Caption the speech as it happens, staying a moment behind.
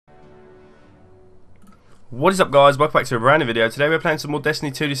What is up, guys? Welcome back to a brand new video. Today we're playing some more Destiny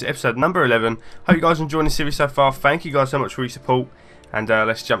 2. This is episode number 11. Hope you guys are enjoying the series so far. Thank you guys so much for your support, and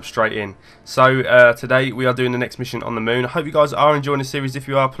let's jump straight in. So today we are doing the next mission on the moon. I hope you guys are enjoying the series. If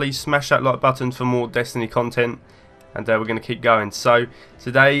you are, please smash that like button for more Destiny content, and we're going to keep going. So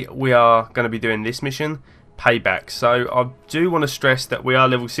today we are going to be doing this mission, Payback. So I do want to stress that we are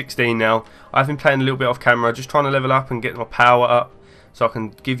level 16 now. I've been playing a little bit off camera, just trying to level up and get my power up, so I can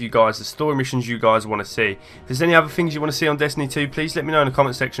give you guys the story missions you guys want to see. If there's any other things you want to see on Destiny 2, please let me know in the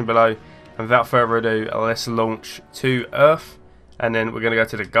comment section below. And without further ado, let's launch to Earth, and then we're going to go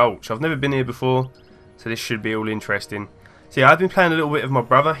to the Gulch. I've never been here before, so this should be all interesting. So yeah, I've been playing a little bit of my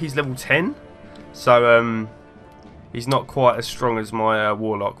brother. He's level 10, so he's not quite as strong as my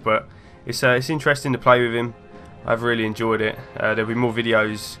Warlock, but it's interesting to play with him. I've really enjoyed it. There'll be more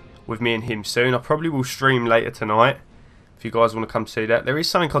videos with me and him soon. I probably will stream later tonight, if you guys want to come see that. There is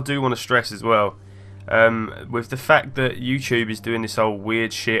something I do want to stress as well. With the fact that YouTube is doing this whole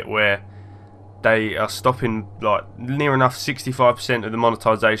weird shit where they are stopping like near enough 65% of the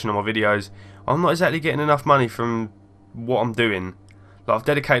monetization on my videos, I'm not exactly getting enough money from what I'm doing. Like, I've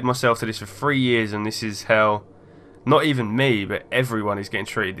dedicated myself to this for 3 years, and this is how not even me, but everyone is getting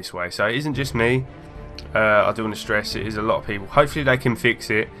treated this way. So it isn't just me. I do want to stress it is a lot of people. Hopefully they can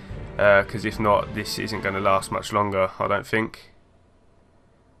fix it. Because if not, this isn't going to last much longer, I don't think.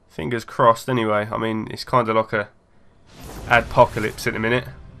 Fingers crossed anyway. I mean, it's kind of like a adpocalypse at the minute.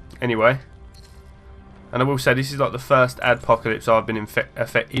 Anyway. And I will say, this is like the first adpocalypse I've been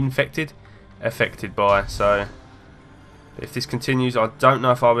affected by. So, if this continues, I don't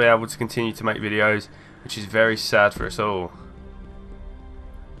know if I'll be able to continue to make videos, which is very sad for us all.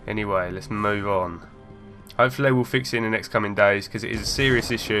 Anyway, let's move on. Hopefully we'll fix it in the next coming days, because it is a serious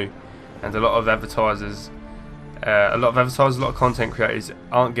issue, and a lot of advertisers, a lot of content creators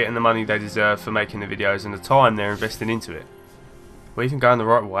aren't getting the money they deserve for making the videos and the time they're investing into it. We're even going the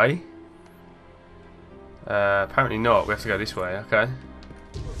right way? Apparently not. We have to go this way. Okay.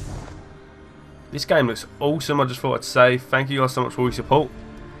 This game looks awesome. I just thought I'd say thank you guys so much for all your support.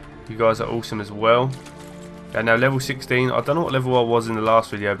 You guys are awesome as well. And now level 16, I don't know what level I was in the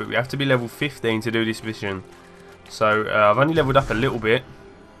last video, but we have to be level 15 to do this mission. So I've only leveled up a little bit,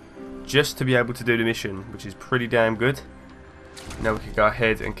 just to be able to do the mission, which is pretty damn good. Now we can go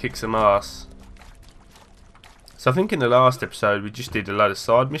ahead and kick some ass. So I think in the last episode we just did a load of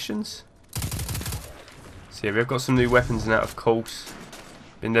side missions. So yeah, we've got some new weapons now, of course.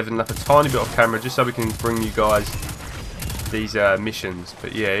 Been leveling up a tiny bit off camera, just so we can bring you guys these missions.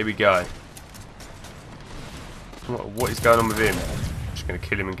 But yeah, here we go. What is going on with him? I'm just going to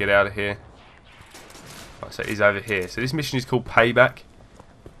kill him and get out of here. Right, so he's over here. So this mission is called Payback.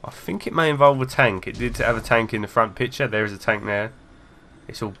 I think it may involve a tank. It did have a tank in the front picture. There is a tank there.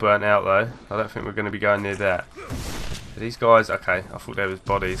 It's all burnt out though. I don't think we're going to be going near that. Are these guys, okay, I thought they were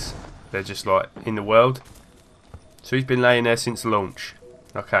bodies. They're just like in the world. So he's been laying there since launch.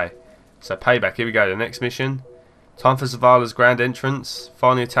 Okay, so Payback. Here we go. The next mission. Time for Zavala's grand entrance.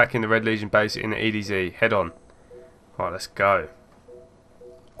 Finally attacking the Red Legion base in the EDZ. Head on. Right, let's go.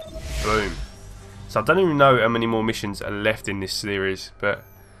 Boom. So I don't even know how many more missions are left in this series, but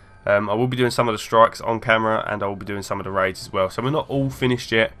I will be doing some of the strikes on camera, and I will be doing some of the raids as well. So we're not all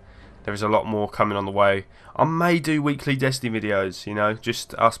finished yet. There is a lot more coming on the way. I may do weekly Destiny videos, you know,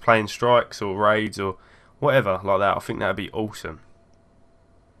 just us playing strikes or raids or whatever like that. I think that would be awesome.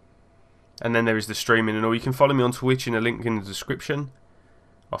 And then there is the streaming and all. You can follow me on Twitch in the link in the description.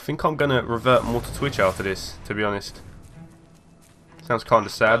 I think I'm going to revert more to Twitch after this, to be honest. Sounds kind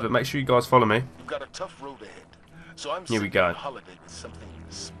of sad, but make sure you guys follow me. You've got a tough road ahead, so I'm here we go. Holiday with something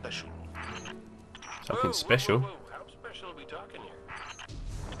special. Something special? Whoa. How special are we talking here?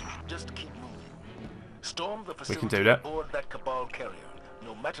 Just keep moving. Storm the facility, we can do that. Board that Cabal carrier.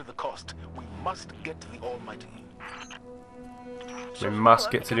 No matter the cost, we must get to the Almighty. We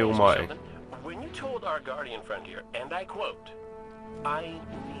must get to the Almighty. When you told our Guardian friend here, and I quote, "I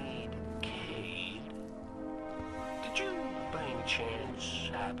need Cade," did you by any chance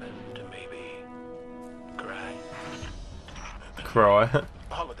happen to maybe cry? Cry?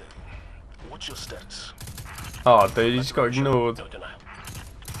 Holiday, what's your stats? Oh, dude, you just got ignored. No denial.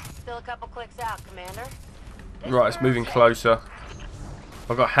 Still a couple clicks out, Commander. Right, it's moving closer.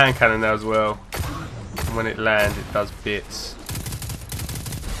 I've got hand cannon now as well. And when it lands, it does bits.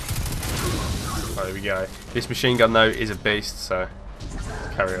 Oh, there we go. This machine gun though is a beast, so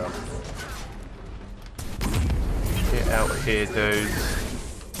let's carry on. Get out of here, dudes.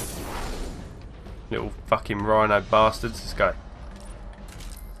 Little fucking rhino bastards. Let's go.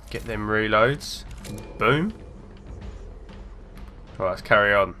 Get them reloads. Boom. Right, let's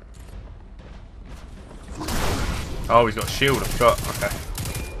carry on. Oh, he's got a shield, I forgot. Okay.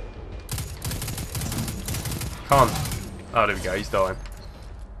 Can't. Oh, there we go, he's dying.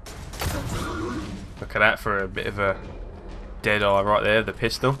 Look at that for a bit of a dead eye right there, the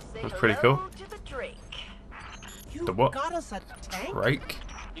pistol. That's pretty cool. The what? Got us a tank? Drake?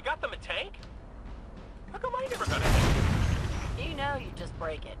 You got them a tank? How come I never got it? You know you just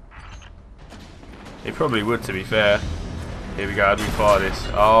break it. He probably would, to be fair. Here we go, how do we fire this?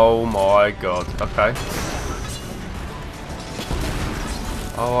 Oh my god, okay.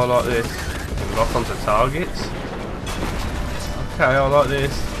 Oh, I like this. You can lock onto targets. Okay, I like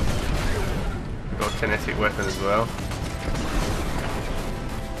this. We've got a kinetic weapon as well.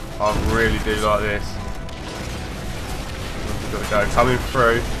 I really do like this. Got to go, coming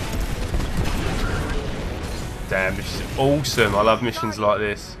through. Damn, this is awesome. I love missions like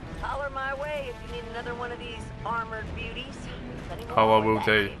this. Holler my way if you need another one of these armored beauties. Oh, I will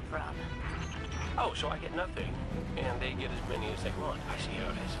do. Oh, so I get nothing, and they get as many as they want. I see how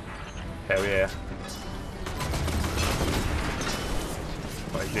it is. Hell yeah.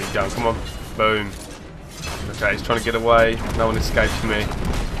 Right, he's nearly done. Come on. Boom. Okay, he's trying to get away. No one escapes me.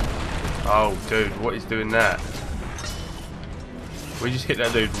 Oh, dude, what is doing that? We just hit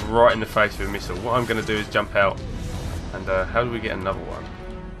that dude right in the face with a missile. What I'm going to do is jump out. And how do we get another one?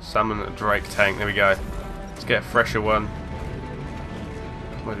 Summon a Drake tank. There we go. Let's get a fresher one.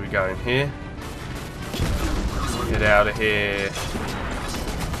 Where do we go? In here? Get out of here.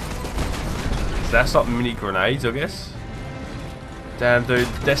 So that's like mini grenades, I guess. Damn, dude.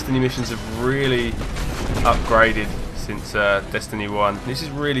 Destiny missions have really upgraded since Destiny 1. This is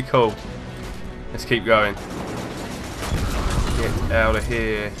really cool. Let's keep going. Get out of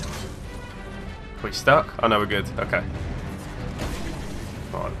here. Are we stuck? Oh no, we're good. Okay.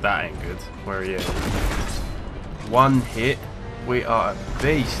 Oh, that ain't good. Where are you? One hit. We are a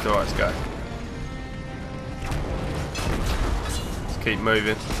beast. Alright, let's go. Let's keep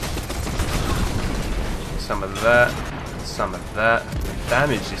moving. Some of that. Some of that. The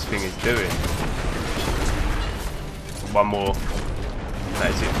damage this thing is doing. One more.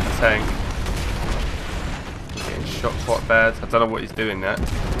 That is it for the tank. Getting shot quite bad. I don't know what he's doing there.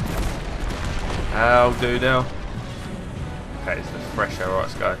 Ow, dude, ow. Okay, it's the fresher. Right,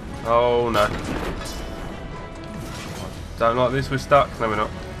 let's go. Oh no. Don't like this, we're stuck. No, we're not.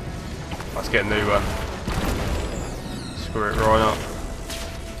 Let's get a new one. Screw it right up.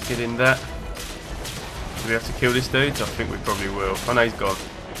 Get in that. Do we have to kill this dude? I think we probably will. Oh no, he's gone.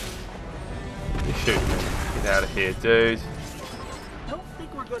 He's shooting me. Get out of here, dude. Don't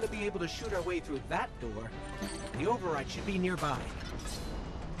think we're going to be able to shoot our way through that door. The override should be nearby.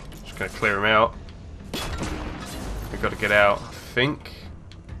 Just gonna clear him out. We've got to get out, I think.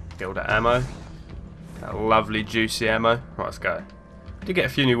 Get all the ammo. That lovely juicy ammo. Right, let's go. Did get a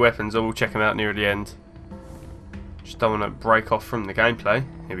few new weapons, I will check them out near the end. Just don't want to break off from the gameplay.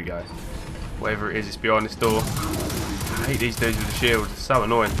 Here we go. Whatever it is, it's behind this door. I hate these dudes with the shield, it's so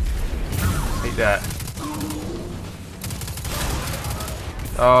annoying. Hate that.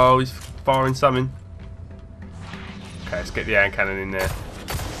 Oh, he's firing something. Okay, let's get the hand cannon in there.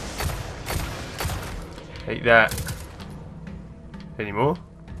 Hate that. Any more?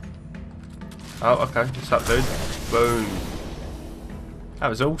 Oh, okay. What's up, dude? Boom. That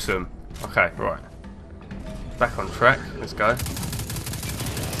was awesome. Okay, right. Back on track. Let's go.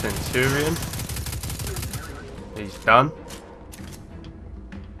 Centurion. He's done.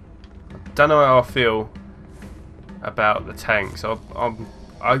 I don't know how I feel about the tanks. I'm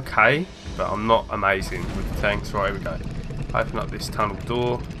okay, but I'm not amazing with the tanks. Right, here we go. Open up this tunnel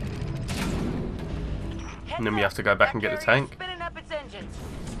door. And then we have to go back and get the tank.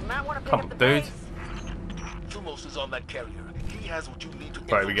 Come on, dude. Thumos is on that carrier. He has what you need to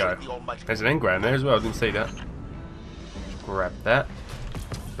Right, we go. There's an engram there as well. I didn't see that. Grab that.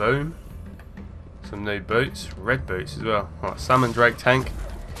 Boom. Some new boots. Red boots as well. Right, summon Drake tank.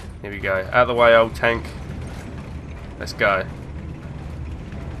 Here we go. Out of the way, old tank. Let's go.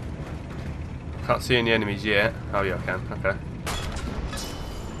 Can't see any enemies yet. Oh yeah, I can. Okay.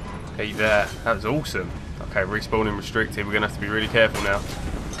 Eat that. That was awesome. Okay, respawning restricted. We're gonna have to be really careful now.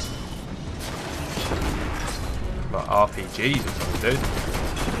 Like RPGs or something, dude.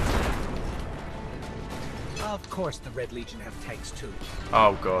 Of course the Red Legion have tanks too.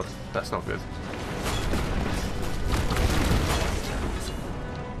 Oh god, that's not good.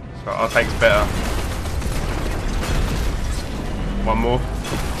 So our tank's better. One more.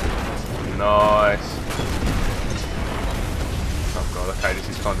 Nice. Oh god, okay, this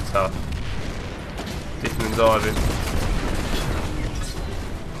is kind of tough. Dipping and diving.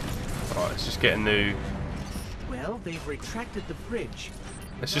 Right, let's just get a new... Well, they've retracted the bridge.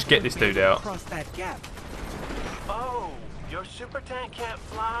 Let's just get this dude out. Across that gap. Oh, your super tank can't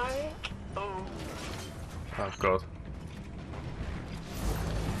fly? Oh. Oh god.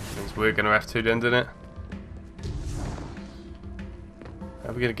 Means we're gonna have to then, doesn't it? How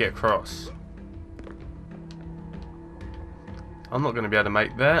are we gonna get across? I'm not gonna be able to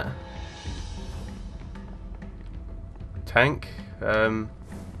make that. Tank,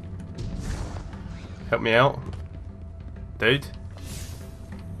 help me out, dude.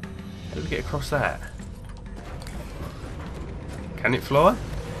 How do we get across that? Can it fly?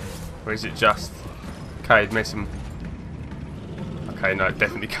 Or is it just Cade messing? Okay, no, it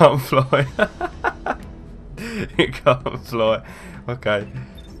definitely can't fly. It can't fly. Okay.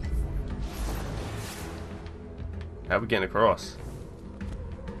 How are we getting across?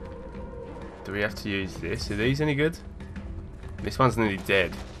 Do we have to use this? Are these any good? This one's nearly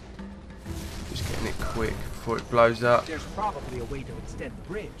dead. Just getting it quick before it blows up. There's probably a way to extend the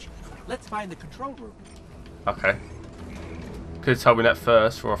bridge. Let's find the control room. Okay. Could have told me that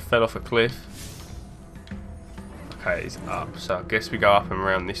first before I fell off a cliff. Okay, it's up. So I guess we go up and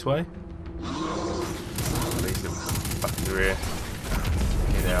around this way. These little fucking rear.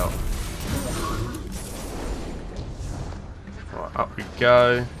 Get out. Right, up we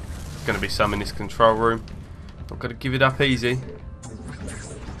go. There's going to be some in this control room. I've got to give it up easy.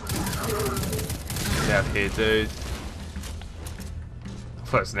 Get out here, dude. I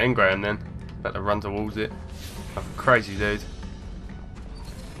thought it's an engram then. About to run towards it. Like a crazy dude.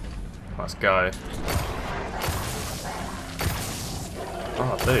 Let's go.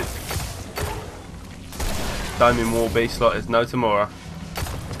 Oh, dude. Doming war beast like there's no tomorrow.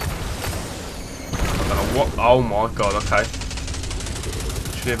 I don't know what. Oh my god, okay.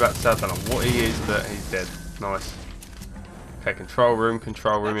 Actually about to say I don't know what he is, but he's dead. Nice. Okay, control room,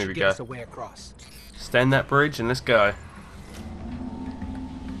 here we go. Stand that bridge and let's go.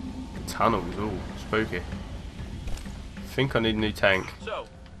 Tunnels, ooh, spooky. I think I need a new tank. So,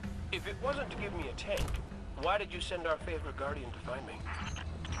 if it wasn't to give me a tank, why did you send our favorite guardian to find me?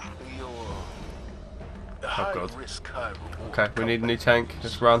 Your high god. risk, high reward Okay, we need a new tank.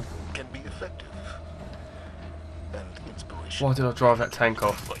 Let's run. can be effective and inspirational. Why did I drive that tank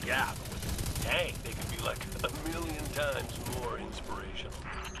off? But yeah, with a tank, they can be like 1,000,000 times more inspirational.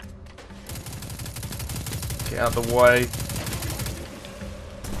 Get out of the way.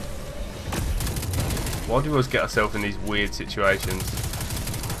 Why do we always get ourselves in these weird situations?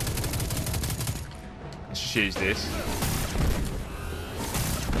 Let's just use this.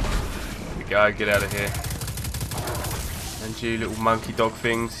 There we go, get out of here. And you little monkey dog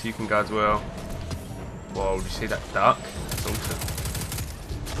things, you can go as well. Whoa, did you see that duck? That's awesome.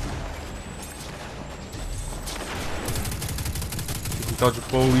 You can dodge a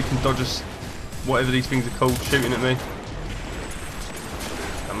ball, you can dodge whatever these things are called shooting at me.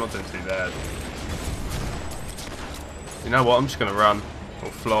 I'm not doing too bad. You know what, I'm just going to run. Or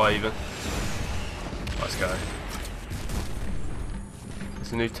fly even. Let's go.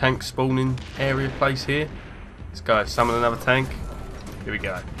 There's a new tank spawning area place here. Let's go, summon another tank. Here we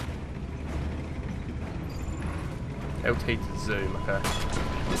go. LT to zoom, okay.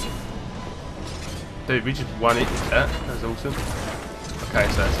 Dude, we just won it with that. That was awesome. Okay,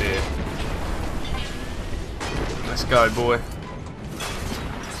 so that's here. Let's go, boy.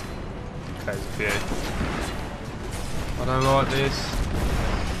 Okay, there's a few. I don't like this.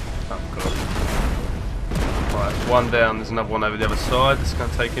 Oh god. Right, one down, there's another one over the other side. That's going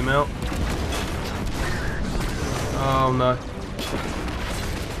to take him out. Oh no.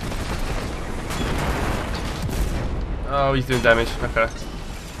 Oh, he's doing damage. Okay.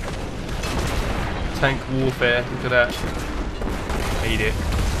 Tank warfare, look at that. Eat it.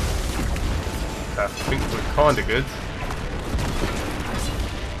 Okay, I think we're kind of good.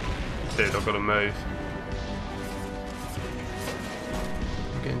 Dude, I've got to move.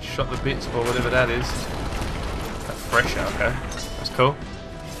 I'm getting shot to bits by whatever that is. That's fresh, okay. That's cool.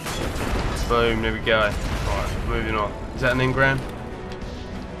 Boom, there we go. Right, moving on. Is that an engram?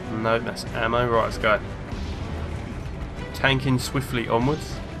 No, that's ammo. Right, let's go. Tanking swiftly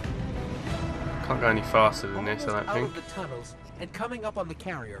onwards. Can't go any faster than this, I don't out think. of the tunnels and coming up on the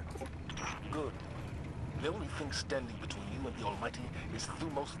carrier. Good. The only thing standing between you and the Almighty is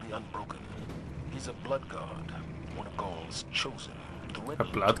Thumos the Unbroken. He's a blood guard, one of Ghaul's chosen. A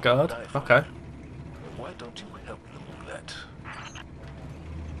blood guard? Okay. Why don't you help them with that?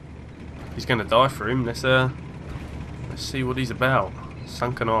 He's gonna die for him. Let's see what he's about.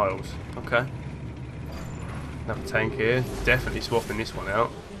 Sunken Isles. Okay. Another tank here. Definitely swapping this one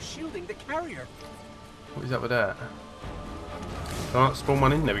out. They're shielding the carrier. What is up with that? Can't spawn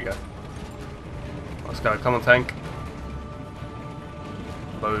one in. There we go. Let's go. Come on, tank.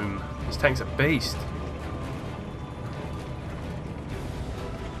 Boom. This tank's a beast.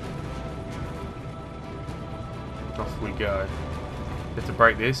 Off we go. Have to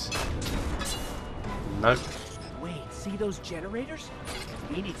break this. Nope. Wait, see those generators?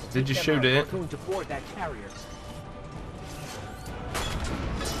 We need to Did you take shoot them out it? if we're going to board that carrier.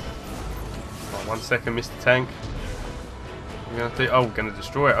 Right, 1 second, Mr. Tank. We're gonna do. Oh, we're gonna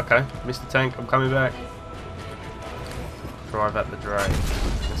destroy it. Okay, Mr. Tank, I'm coming back. Drive at the drag.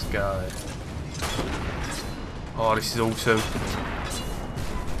 Let's go. Oh, this is awesome.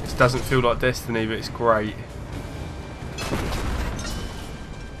 This doesn't feel like Destiny, but it's great.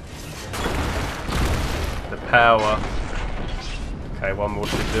 The power. Okay, one more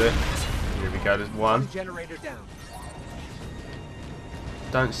should do it. Here we go, there's one. Generator down.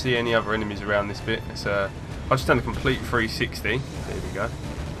 Don't see any other enemies around this bit. It's I've just done a complete 360. There we go.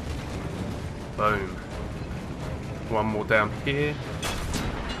 Boom. One more down here.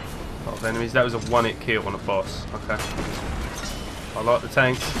 A lot of enemies. That was a one-hit kill on a boss. Okay. I like the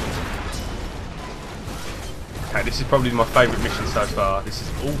tanks. Okay, this is probably my favourite mission so far. This is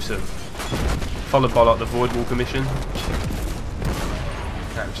awesome. Followed by like the Void Walker mission.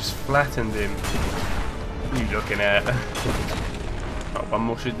 Okay, we just flattened him. What are you looking at? Right, one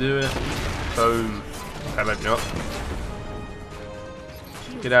more should do it. Boom. Okay, maybe not.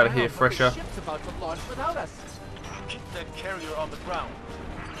 Get out of here, fresher. Ship's about to launch without us. Keep that carrier on the ground.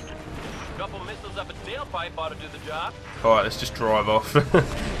 Couple missiles up a tailpipe ought to do the job. Alright, let's just drive off.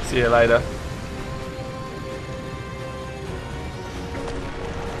 See you later.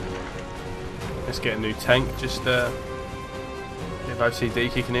 Let's get a new tank. Just get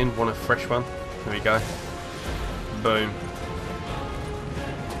OCD kicking in. Want a fresh one. There we go. Boom.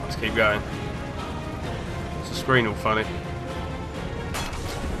 Let's keep going. It's the screen all funny.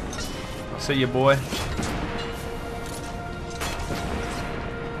 I see you, boy.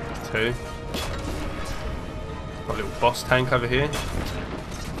 Two. Got a little boss tank over here.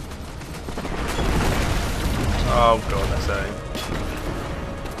 Oh god, that's a.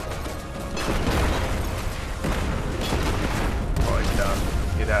 Oh, he's done.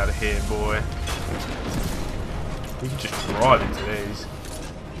 Get out of here, boy. You can just drive into these.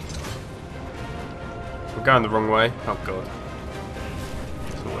 We're going the wrong way. Oh god.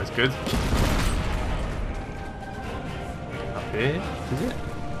 It's always good. Up here, is it?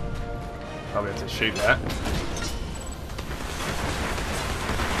 I'll be able to shoot that.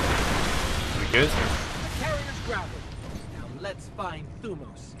 We good? The carrier's grounded. Now let's find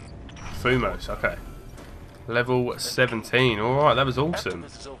Thumos. Thumos, okay. Level 17. Alright, that was After awesome.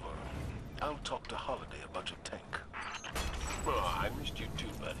 this is over, I'll talk to Holiday about your tank. Oh, I missed you too,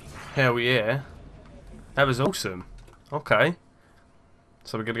 buddy. Hell yeah. That was awesome. Okay.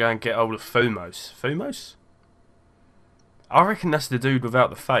 So we're going to go and get hold of Thumos. Thumos? I reckon that's the dude without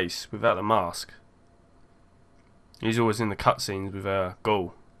the face, without the mask. He's always in the cutscenes with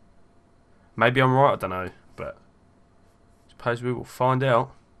Ghaul. Maybe I'm right, I don't know, but suppose we will find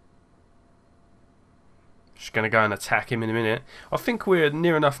out. Just going to go and attack him in a minute. I think we're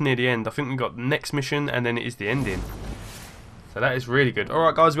near the end. I think we've got the next mission and then it is the ending. So that is really good.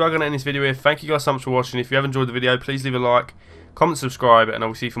 Alright guys, we are going to end this video here. Thank you guys so much for watching. If you have enjoyed the video, please leave a like, comment, subscribe, and I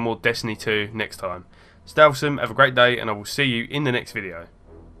will see you for more Destiny 2 next time. Stay awesome, have a great day, and I will see you in the next video.